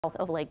south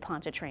of Lake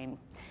Pontchartrain.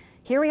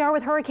 Here we are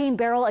with Hurricane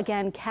Beryl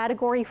again,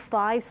 Category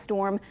 5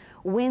 storm.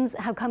 Winds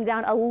have come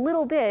down a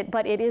little bit,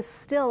 but it is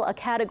still a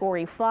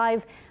Category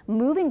 5,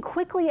 moving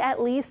quickly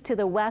at least to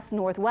the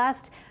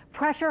west-northwest.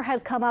 Pressure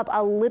has come up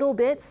a little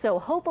bit, so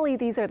hopefully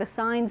these are the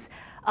signs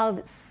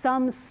of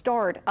some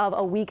start of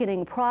a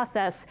weakening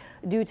process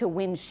due to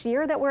wind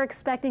shear that we're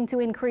expecting to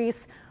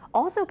increase.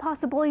 Also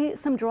possibly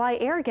some dry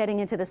air getting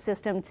into the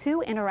system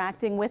too,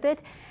 interacting with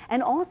it.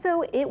 And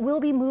also it will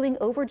be moving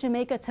over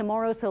Jamaica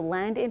tomorrow, so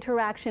land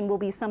interaction will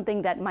be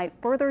something that might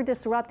further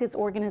disrupt its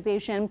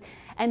organization.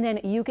 And then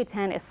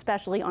Yucatan,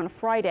 especially on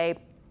Friday.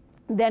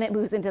 Then it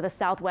moves into the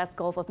southwest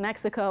Gulf of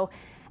Mexico.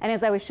 And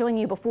as I was showing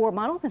you before,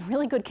 models in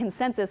really good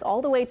consensus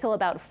all the way till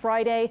about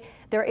Friday.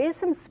 There is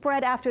some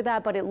spread after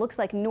that, but it looks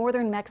like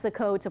northern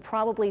Mexico to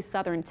probably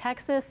southern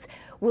Texas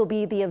will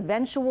be the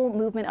eventual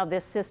movement of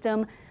this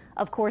system.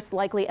 Of course,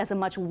 likely as a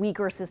much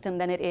weaker system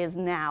than it is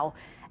now.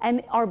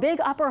 And our big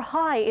upper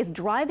high is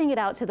driving it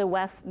out to the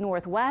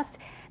west-northwest.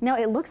 Now,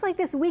 it looks like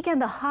this weekend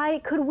the high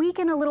could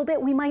weaken a little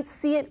bit. We might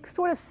see it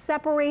sort of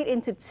separate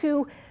into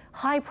two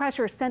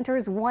high-pressure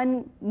centers,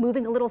 one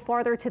moving a little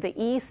farther to the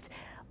east.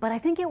 But I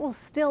think it will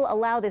still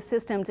allow this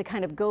system to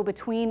kind of go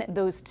between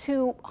those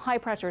two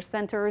high-pressure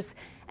centers,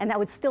 and that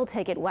would still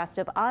take it west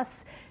of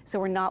us. So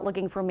we're not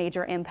looking for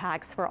major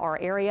impacts for our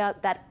area.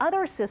 That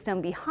other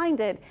system behind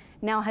it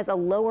now has a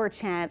lower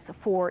chance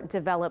for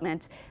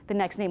development. The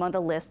next name on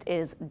the list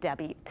is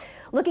Debbie.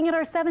 Looking at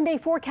our 7-day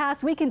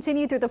forecast, we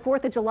continue through the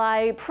 4th of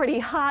July. Pretty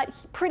hot,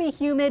 pretty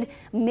humid,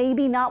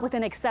 maybe not with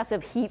an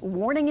excessive heat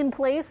warning in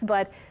place,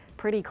 but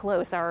pretty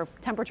close. Our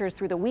temperatures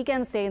through the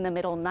weekend stay in the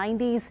middle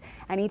 90s,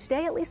 and each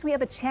day at least we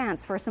have a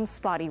chance for some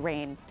spotty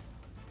rain.